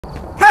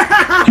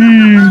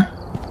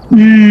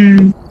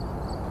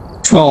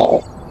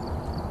Oh.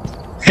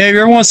 Hey, you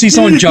ever want to see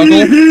someone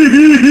juggle?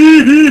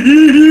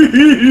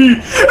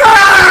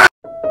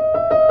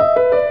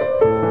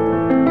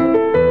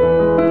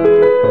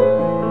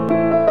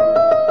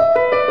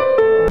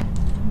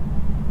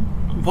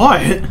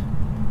 What?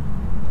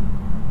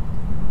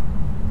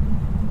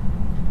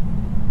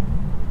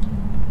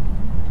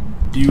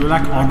 Do you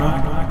like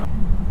honor?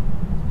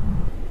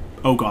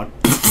 Oh god.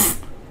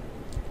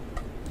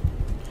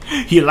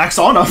 He lacks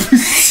honor.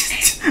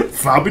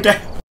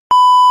 Phobia.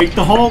 Take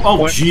the whole.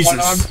 Oh Jesus!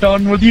 When I'm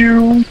done with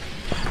you,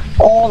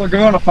 all they're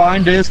gonna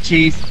find is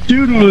teeth.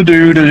 Doodle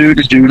doo doo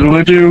doo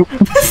doodle doo.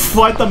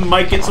 Why'd the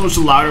mic get so much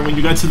louder when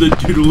you got to the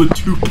doodle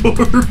doo part?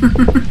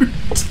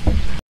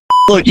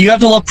 Look, you have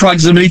to love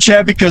proximity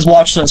chat because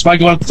watch this. Might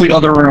go in a complete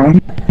other room.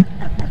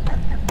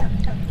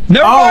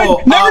 Never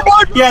mind! Never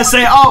mind! Yeah,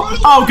 say,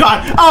 oh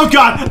god, oh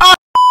god, oh!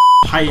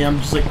 I am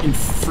just like in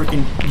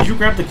freaking. Did you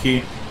grab the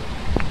key?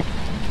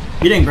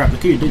 You didn't grab the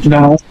key, did you?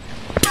 No.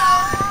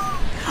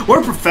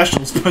 We're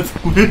professionals, by the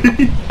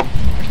way.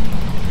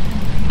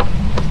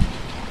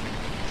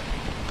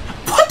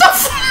 What the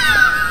f?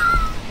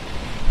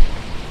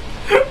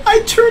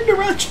 I turned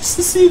around just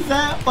to see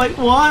that. Like,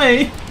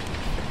 why?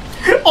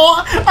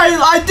 Oh,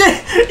 I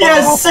did.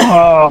 Yes.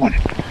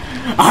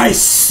 I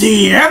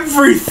see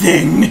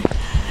everything.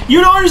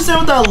 You don't understand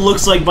what that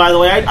looks like, by the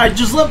way. I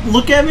just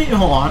look at me.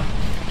 Hold on.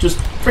 Just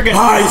freaking.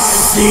 I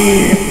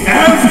see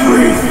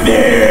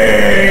everything.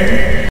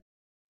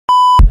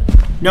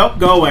 Nope.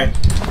 Go away.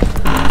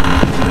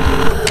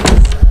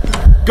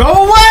 Go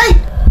away!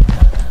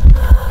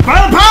 By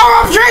the power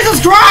of Jesus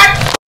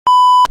Christ!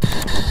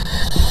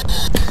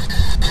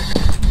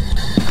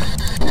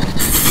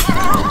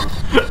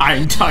 I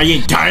ain't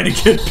dying to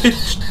get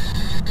bitched.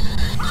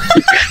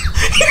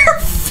 Your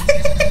face!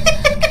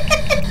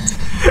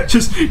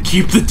 Just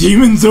keep the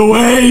demons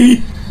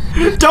away!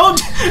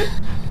 Don't!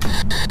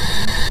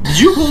 Did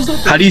you close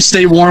that? How do you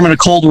stay warm in a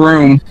cold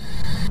room?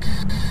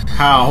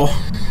 How?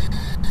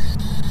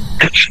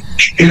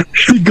 You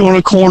go in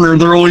a corner,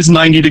 they're always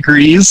 90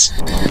 degrees.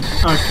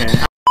 Okay.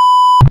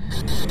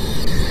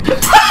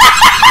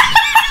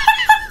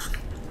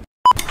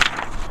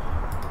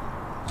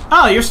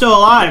 Oh, you're still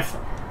alive.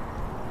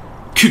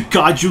 Good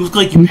God, you look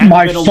like you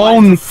haven't been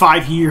alive for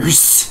 5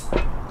 years.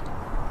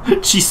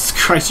 Jesus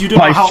Christ, you don't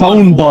know how my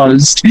phone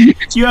buzzed.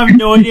 You have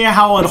no idea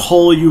how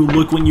unwhole you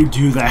look when you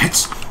do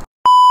that.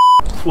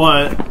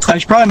 What? I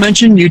should probably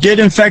mention, you did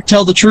in fact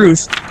tell the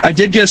truth. I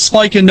did get a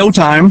spike in no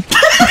time.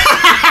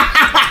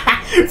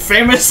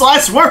 Famous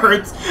last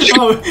words.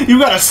 Oh, you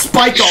got a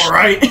spike, all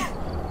right.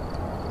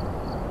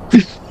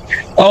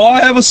 Oh,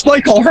 I have a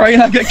spike, all right.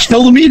 I got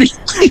killed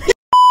immediately.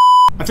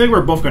 I think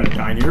we're both gonna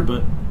die here,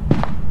 but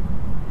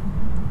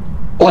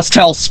let's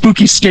tell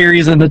spooky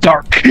scaries in the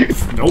dark.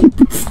 Nope.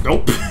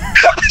 Nope.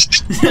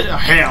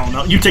 Hell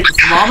no. You take the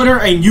thermometer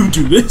and you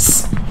do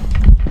this.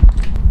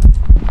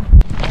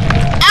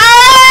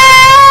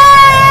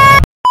 Ah!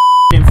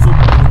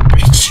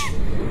 Bitch.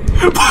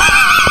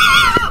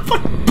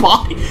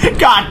 Body.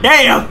 God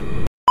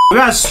damn! We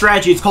got a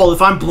strategy, it's called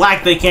if I'm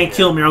black they can't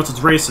kill me or else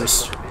it's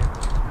racist.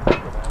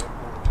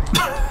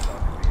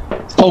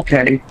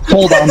 Okay,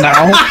 hold on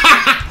now.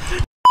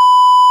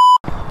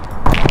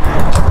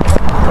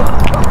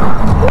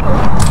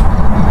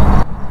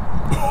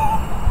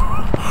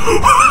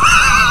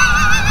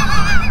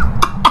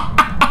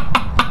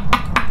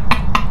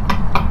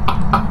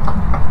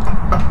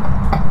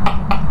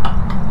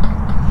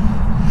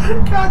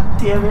 God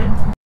damn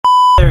it.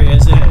 There he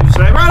is. It was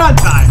right on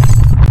time.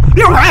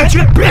 You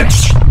ratchet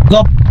bitch!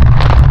 Nope.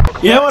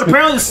 You know what?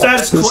 Apparently the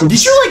status quo.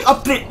 Did you like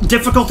up the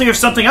difficulty or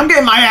something? I'm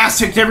getting my ass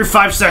kicked every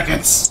 5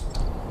 seconds.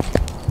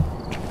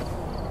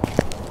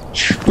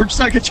 We're just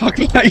not gonna talk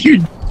about you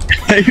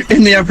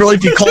in the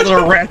afterlife. You called it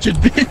a ratchet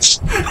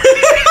bitch.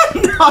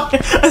 No,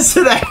 I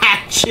said a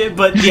hatchet,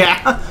 but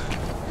yeah.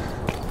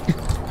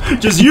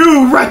 Just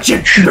you,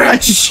 wretched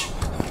bitch!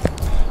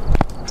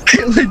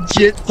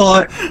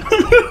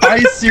 I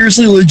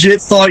seriously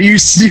legit thought you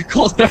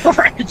called it a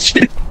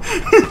ratchet.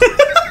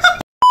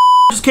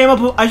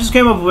 I just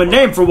came up with a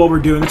name for what we're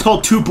doing. It's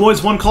called 2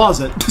 Boys, 1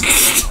 Closet.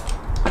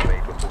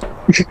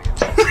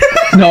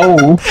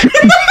 No.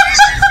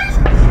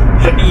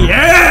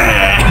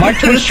 Yeah! My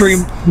Twitch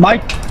stream, my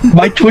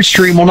Twitch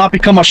stream will not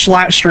become a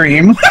slat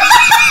stream.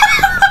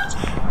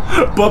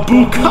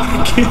 Babuka.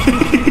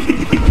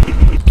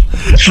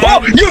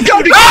 Oh, you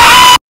got me!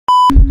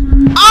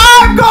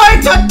 I'm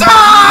going to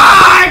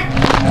die!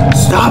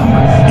 Stop!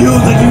 You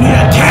think you need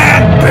a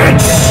cat,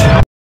 bitch!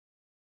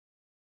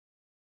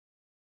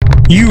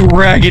 You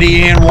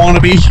Raggedy Ann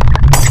wannabe.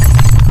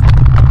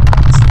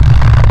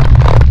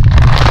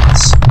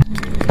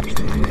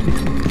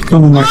 Oh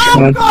my God.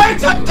 I'm going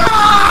to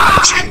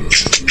die!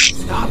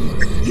 Stop!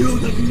 You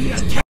think you need a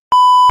cat?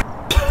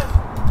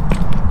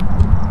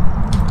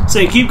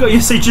 Say, keep going.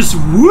 You say just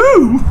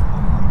woo!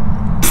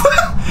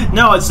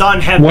 No, it's not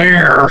in heaven.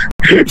 Where?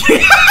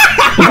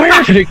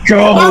 Where did it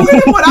go?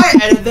 When I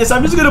edit this,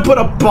 I'm just gonna put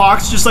a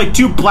box, just like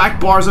 2 black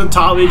bars on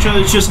top of each other.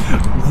 It's just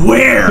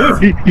where?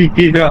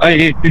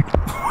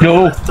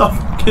 No,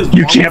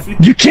 you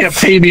can't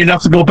pay me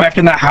enough to go back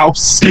in the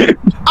house.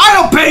 I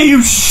don't pay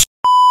you.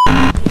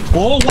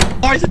 Oh,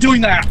 why is it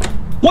doing that?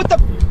 What the?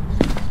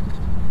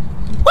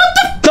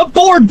 The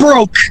board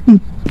broke.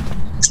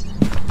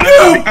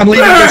 I'm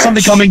leaving. There's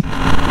something coming.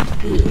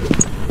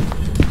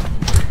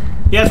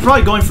 Yeah, it's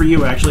probably going for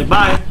you, actually.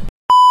 Bye.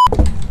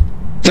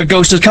 The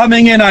ghost is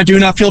coming and I do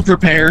not feel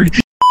prepared.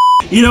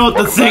 You know what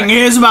the thing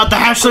is about the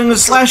hash slinger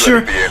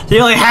slasher? The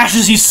only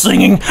hashes he's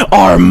slinging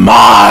are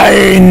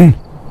mine!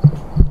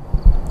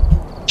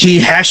 He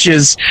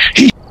hashes.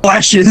 He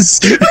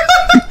flashes.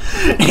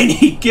 And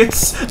he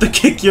gets to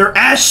kick your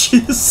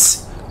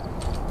ashes.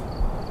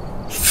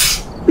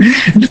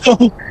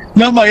 No,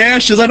 not my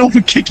ashes. I don't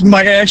want kicking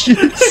my ashes.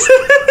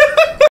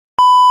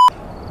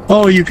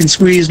 Oh, you can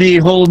squeeze me,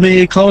 hold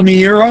me, call me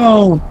your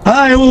own.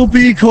 I will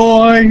be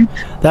coy.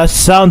 That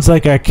sounds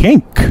like a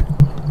kink.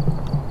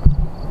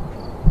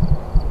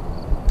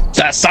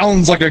 That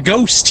sounds like a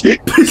ghost.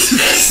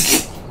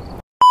 Is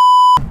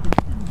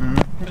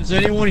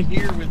anyone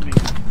here with me?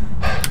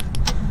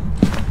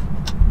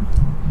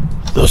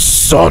 The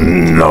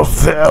son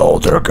of the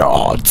elder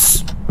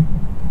gods.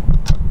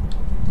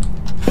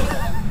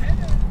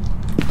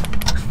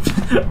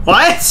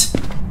 What?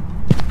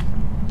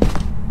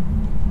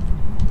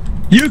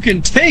 You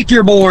can take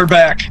your board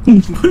back.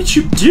 What did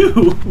you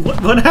do?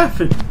 What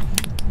happened?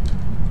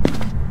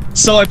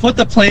 So I put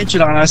the planchet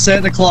on. I set it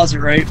in the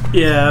closet, right?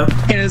 Yeah.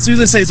 And as soon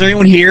as I say, "Is there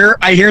anyone here?"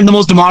 I hear in the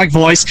most demonic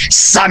voice,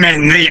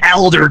 "Summon the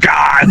elder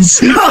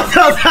gods." No,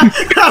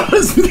 that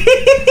was me.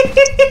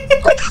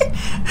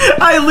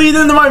 I leaned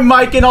into my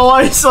mic and all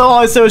I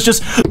said was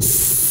just,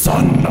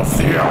 "Son of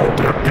the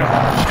elder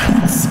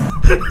gods."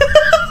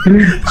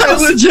 I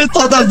legit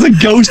thought that was a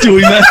ghost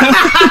doing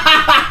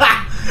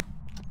that.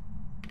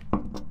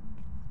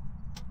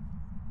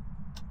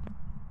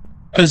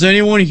 Is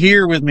anyone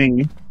here with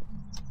me?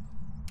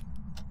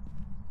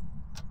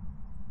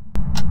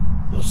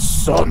 The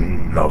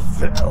son of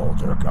the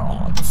elder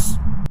gods.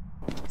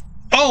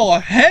 Oh,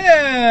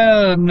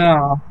 hell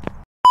no.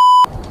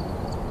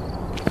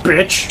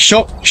 Bitch.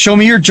 Show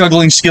me your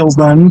juggling skills,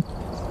 then.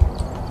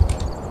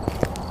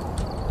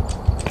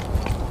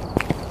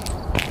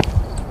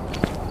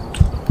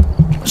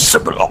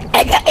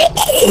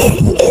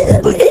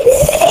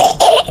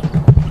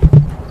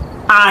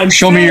 I'm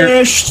Show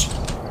finished. Me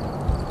your...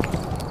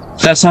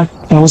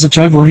 That was a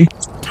juggling.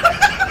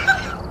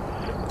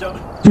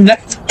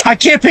 I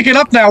can't pick it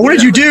up now. What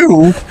did you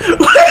do?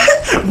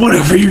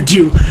 Whatever you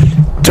do,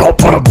 don't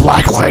put a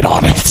black light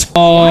on it.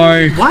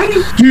 Why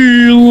do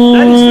you?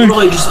 That is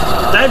literally just.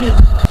 That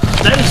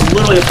is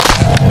literally.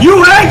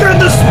 You angered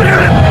the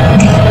spirit.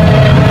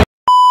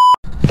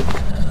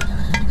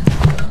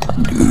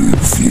 You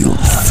feel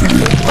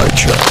fear, my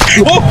child.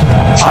 Oh!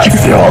 I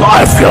feel a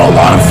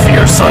lot of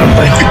fear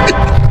suddenly.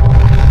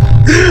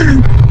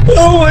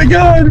 Oh my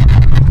god!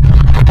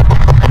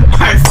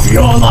 I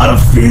feel a lot of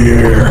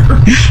fear.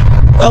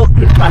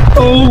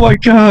 Oh my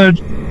god!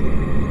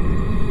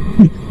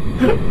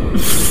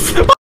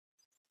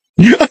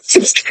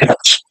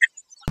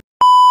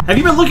 Have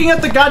you been looking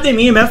at the goddamn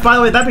EMF, by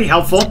the way? That'd be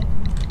helpful.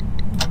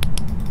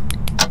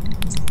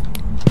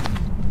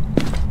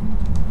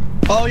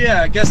 Oh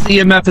yeah, I guess the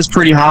EMF is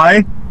pretty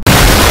high.